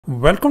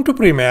Welcome to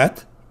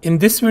PreMath. In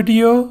this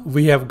video,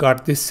 we have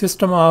got this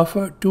system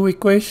of two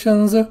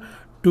equations,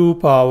 2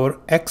 power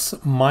x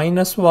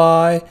minus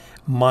y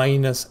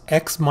minus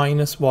x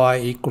minus y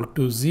equal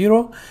to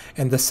 0.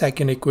 And the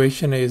second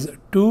equation is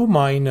 2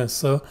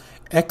 minus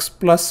x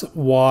plus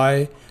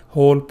y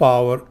whole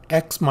power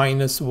x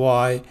minus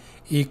y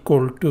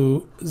equal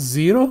to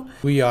 0.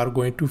 We are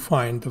going to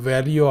find the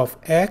value of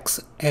x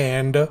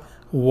and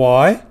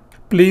y.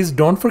 Please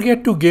don't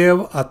forget to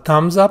give a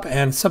thumbs up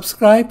and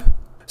subscribe.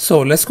 So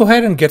let's go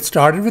ahead and get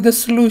started with the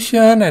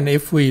solution. And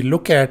if we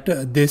look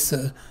at this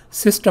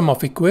system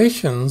of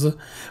equations,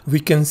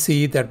 we can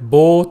see that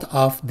both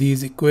of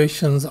these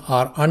equations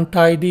are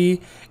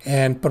untidy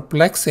and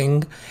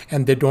perplexing,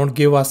 and they don't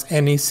give us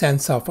any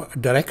sense of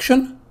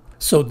direction.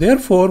 So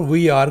therefore,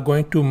 we are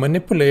going to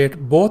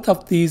manipulate both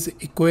of these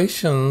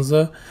equations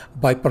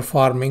by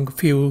performing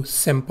few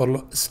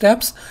simple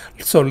steps.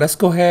 So let's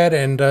go ahead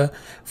and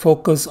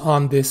focus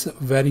on this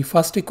very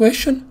first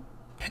equation.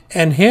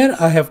 And here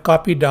I have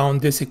copied down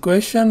this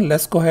equation.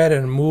 Let's go ahead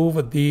and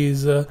move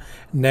these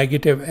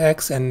negative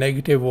x and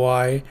negative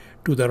y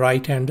to the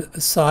right hand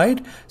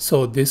side.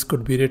 So this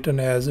could be written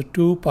as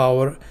 2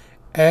 power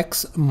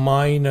x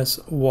minus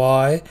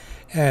y,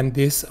 and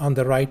this on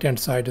the right hand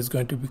side is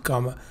going to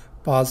become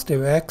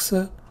positive x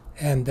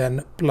and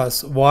then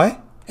plus y.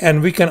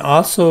 And we can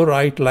also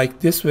write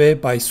like this way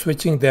by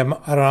switching them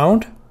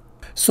around.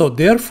 So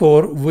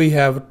therefore, we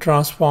have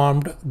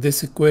transformed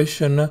this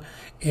equation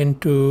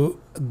into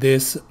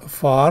this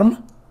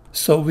form.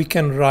 So we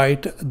can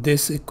write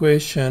this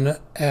equation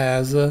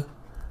as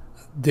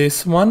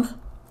this one.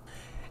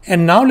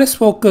 And now let's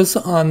focus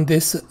on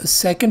this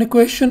second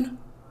equation.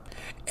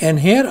 And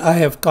here I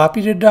have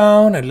copied it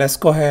down, and let's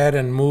go ahead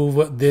and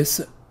move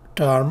this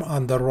term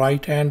on the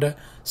right hand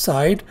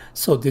side.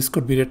 So this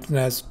could be written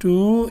as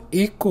 2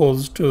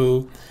 equals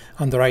to,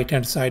 on the right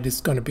hand side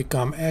is going to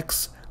become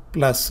x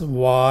plus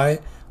y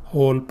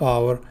whole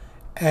power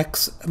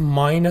x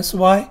minus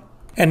y.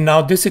 And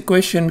now this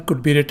equation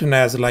could be written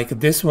as like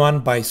this one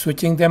by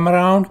switching them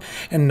around.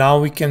 And now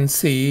we can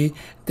see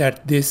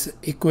that this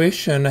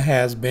equation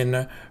has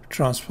been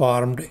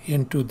transformed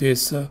into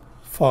this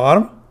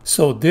form.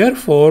 So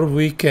therefore,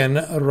 we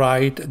can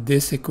write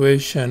this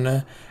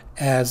equation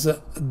as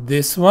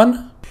this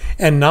one.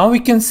 And now we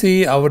can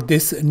see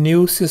this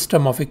new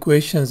system of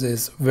equations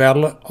is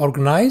well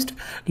organized.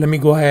 Let me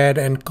go ahead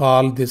and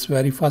call this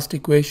very first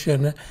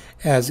equation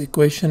as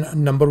equation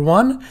number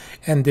 1,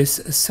 and this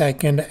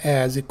second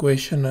as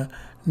equation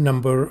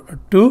number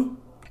 2.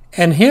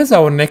 And here's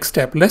our next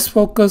step. Let's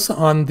focus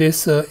on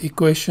this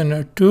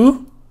equation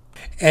 2.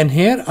 And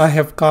here I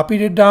have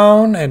copied it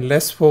down, and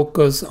let's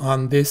focus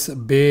on this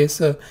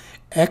base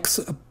x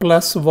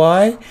plus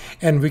y,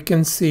 and we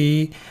can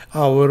see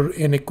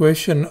in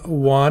equation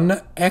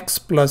 1 x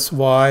plus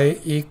y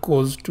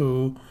equals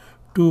to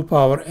 2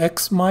 power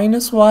x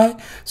minus y.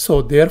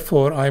 So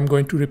therefore, I'm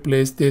going to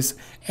replace this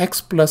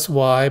x plus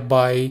y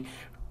by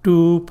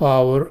 2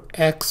 power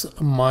x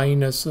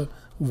minus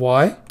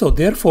y. So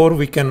therefore,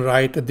 we can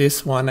write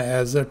this one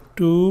as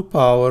 2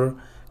 power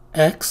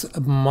x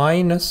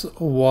minus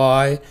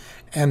y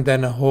and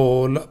then a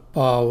whole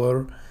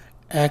power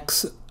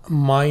x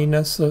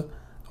minus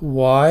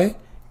y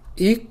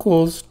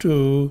equals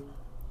to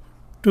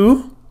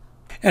 2.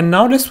 And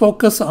now let's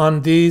focus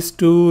on these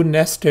two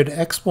nested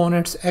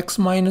exponents, x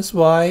minus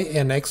y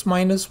and x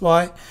minus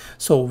y.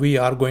 So we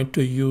are going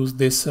to use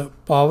this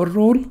power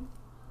rule.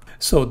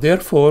 So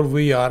therefore,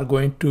 we are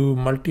going to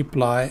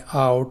multiply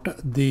out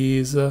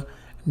these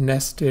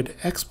nested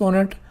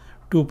exponent,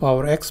 2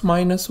 power x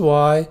minus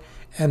y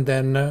and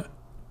then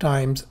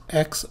times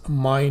x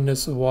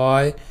minus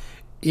y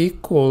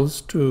equals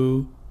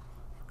to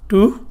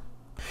 2.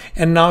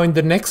 And now in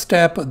the next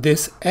step,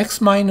 this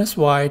x minus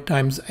y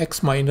times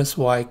x minus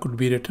y could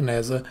be written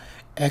as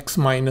x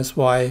minus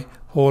y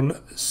whole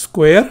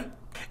square.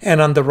 And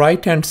on the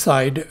right hand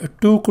side,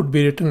 2 could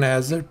be written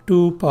as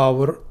 2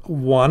 power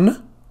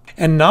 1.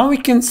 And now we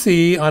can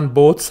see on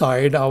both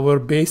sides our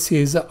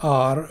bases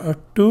are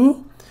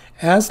 2.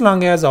 As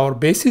long as our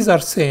bases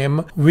are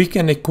same, we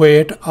can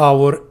equate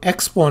our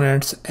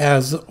exponents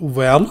as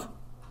well.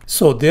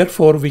 So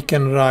therefore, we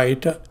can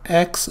write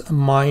x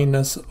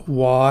minus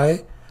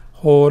y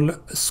whole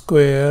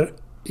square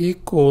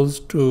equals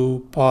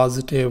to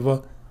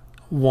positive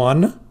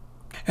 1.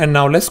 And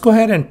now let's go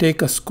ahead and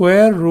take a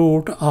square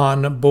root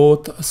on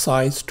both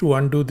sides to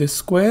undo this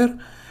square.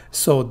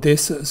 So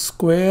this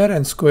square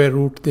and square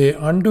root, they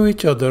undo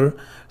each other.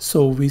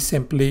 So we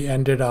simply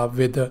ended up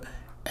with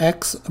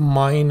x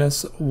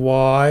minus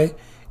y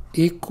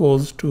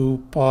equals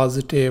to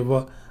positive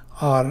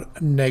or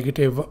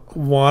negative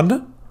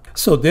 1.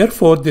 So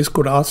therefore, this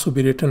could also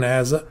be written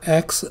as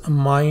x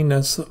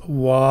minus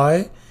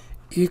y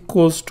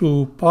equals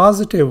to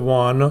positive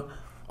 1,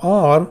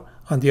 or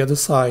on the other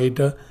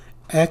side,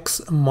 x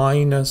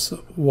minus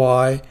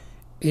y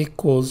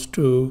equals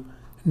to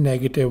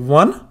negative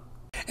 1.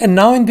 And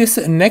now in this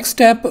next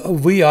step,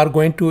 we are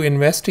going to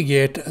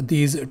investigate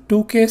these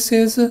two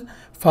cases.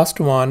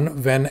 first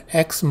one when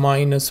x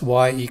minus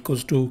y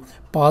equals to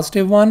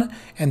positive 1,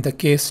 and the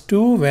case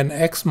 2 when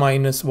x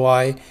minus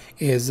y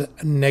is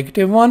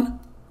negative 1.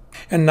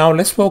 And now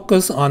let's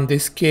focus on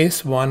this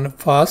case 1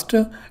 first.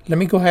 Let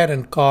me go ahead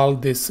and call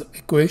this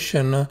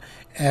equation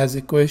as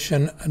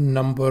equation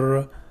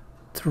number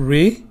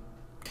 3.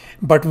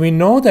 But we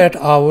know that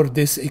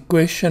this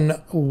equation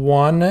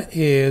 1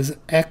 is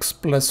x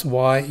plus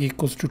y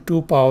equals to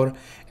 2 power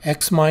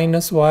x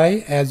minus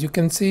y, as you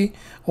can see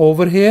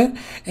over here,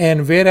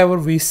 and wherever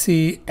we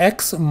see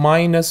x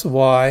minus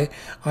y,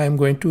 I am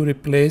going to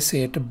replace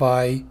it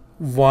by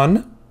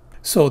 1.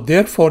 So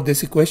therefore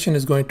this equation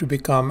is going to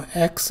become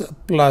x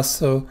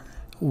plus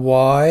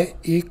y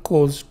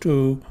equals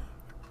to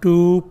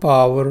 2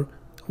 power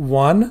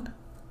 1,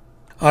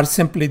 or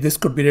simply this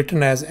could be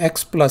written as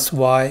x plus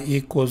y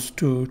equals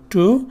to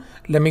 2.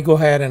 Let me go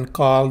ahead and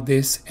call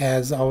this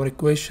as our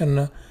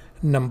equation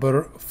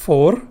number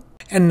 4.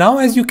 And now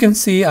as you can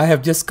see, I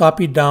have just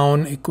copied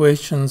down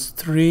equations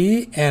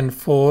 3 and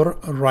 4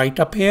 right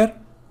up here.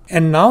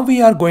 And now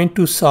we are going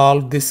to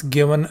solve this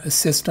given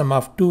system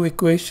of two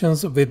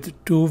equations with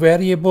two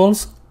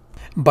variables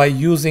by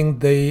using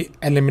the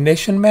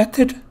elimination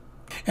method.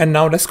 And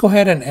now let's go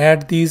ahead and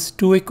add these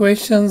two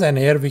equations, and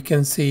here we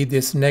can see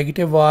this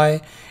negative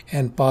y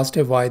and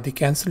positive y, they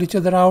cancel each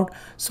other out.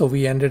 So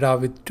we ended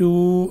up with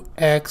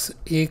 2x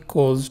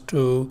equals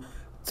to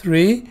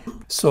 3.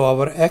 So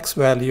our x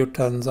value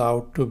turns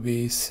out to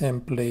be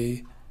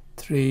simply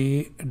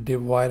 3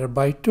 divided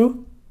by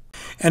 2.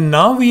 And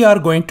now we are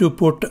going to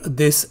put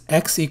this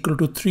x equal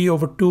to 3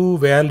 over 2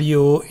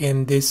 value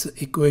in this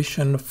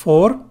equation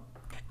 4.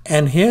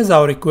 And here's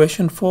our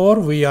equation 4.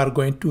 We are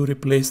going to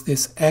replace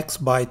this x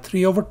by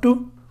 3 over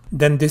 2.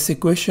 Then this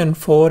equation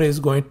 4 is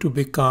going to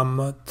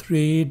become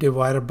 3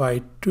 divided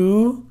by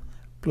 2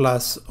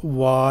 plus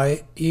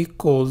y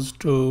equals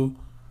to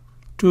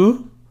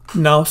 2.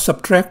 Now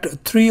subtract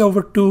 3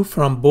 over 2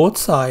 from both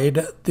sides.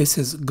 This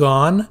is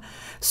gone.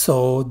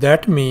 So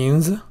that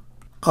means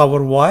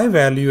our y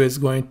value is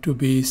going to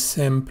be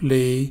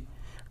simply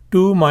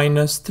 2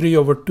 minus 3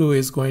 over 2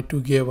 is going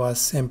to give us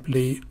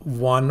simply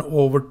 1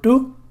 over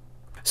 2.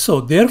 So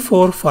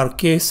therefore for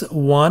case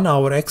 1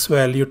 our x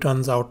value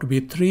turns out to be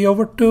 3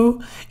 over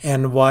 2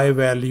 and y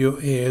value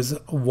is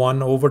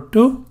 1 over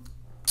 2.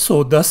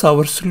 So thus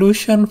our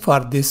solution for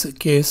this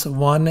case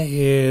 1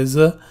 is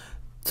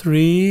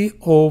 3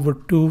 over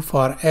 2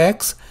 for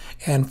x,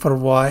 and for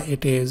y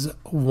it is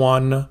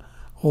 1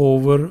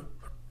 over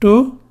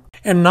 2.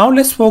 And now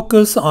let's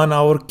focus on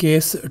our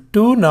case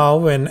 2 now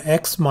when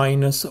x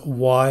minus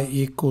y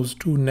equals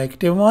to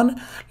negative 1.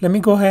 Let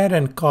me go ahead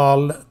and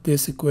call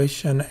this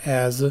equation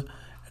as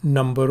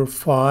number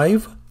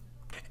 5.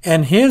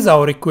 And here's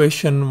our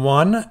equation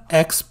 1,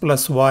 x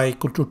plus y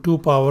equal to 2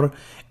 power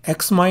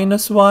x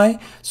minus y.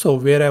 So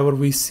wherever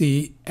we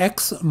see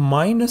x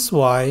minus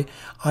y,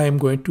 I am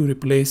going to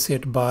replace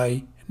it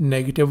by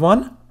negative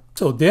 1.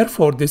 So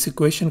therefore this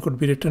equation could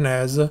be written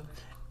as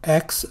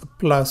x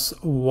plus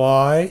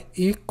y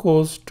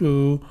equals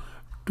to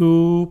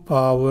 2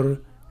 power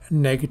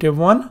negative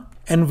 1.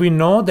 And we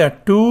know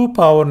that 2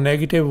 power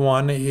negative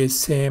 1 is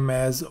same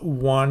as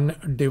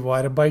 1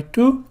 divided by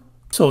 2.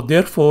 So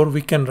therefore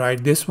we can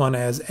write this one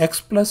as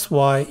x plus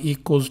y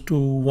equals to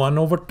 1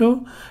 over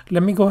 2.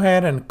 Let me go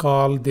ahead and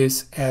call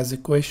this as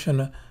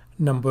equation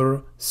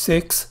number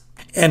 6.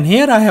 And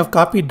here I have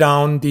copied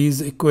down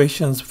these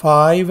equations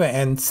 5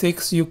 and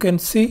 6, you can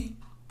see.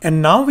 And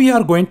now we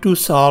are going to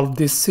solve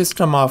this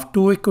system of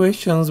two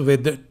equations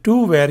with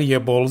two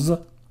variables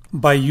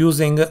by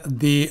using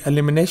the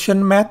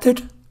elimination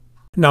method.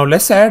 Now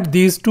let's add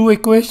these two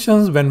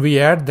equations. When we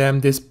add them,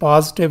 this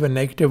positive and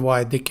negative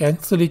y, they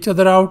cancel each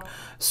other out.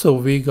 So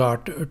we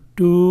got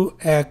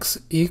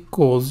 2x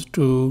equals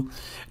to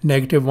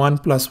negative 1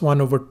 plus 1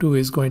 over 2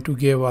 is going to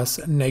give us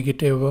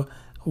negative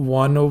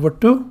 1 over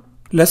 2.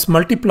 Let's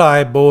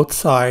multiply both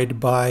sides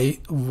by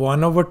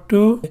 1 over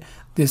 2.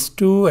 This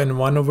 2 and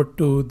 1 over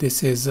 2,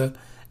 this is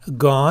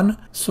gone.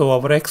 So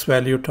our x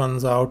value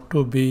turns out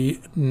to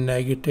be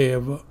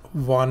negative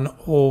 1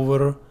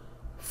 over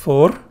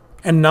 4.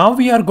 And now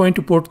we are going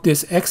to put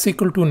this x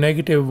equal to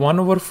negative 1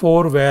 over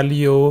 4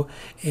 value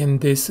in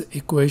this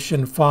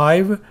equation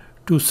 5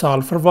 to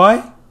solve for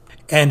y.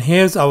 And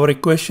here's our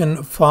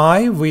equation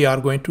 5. We are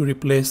going to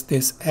replace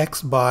this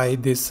x by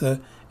this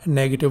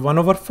negative 1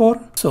 over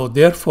 4. So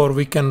therefore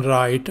we can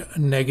write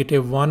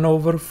negative 1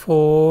 over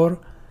 4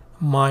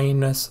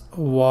 minus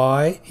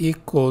y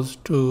equals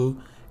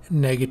to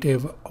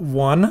negative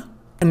 1.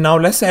 And now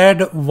let's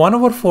add 1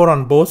 over 4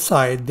 on both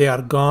sides. They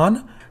are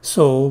gone.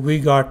 So we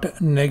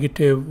got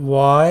negative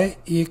y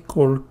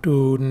equal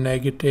to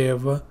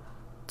negative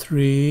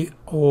 3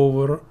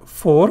 over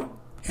 4.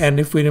 And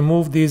if we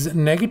remove these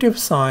negative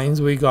signs,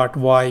 we got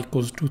y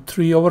equals to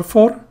 3 over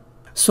 4.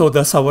 So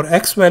thus our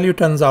x value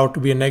turns out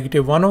to be a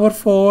negative 1 over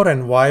 4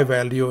 and y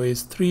value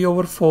is 3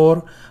 over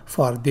 4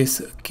 for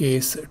this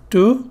case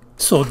 2.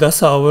 So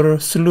thus our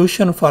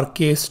solution for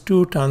case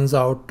 2 turns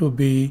out to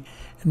be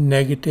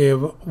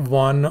negative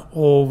 1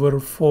 over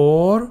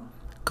 4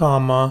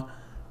 comma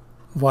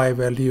y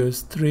value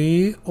is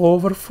 3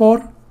 over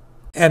 4.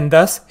 And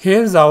thus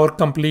here's our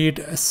complete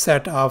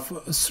set of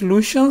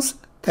solutions.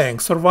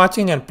 Thanks for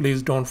watching, and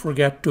please don't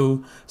forget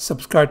to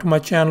subscribe to my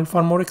channel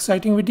for more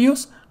exciting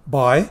videos.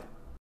 Bye.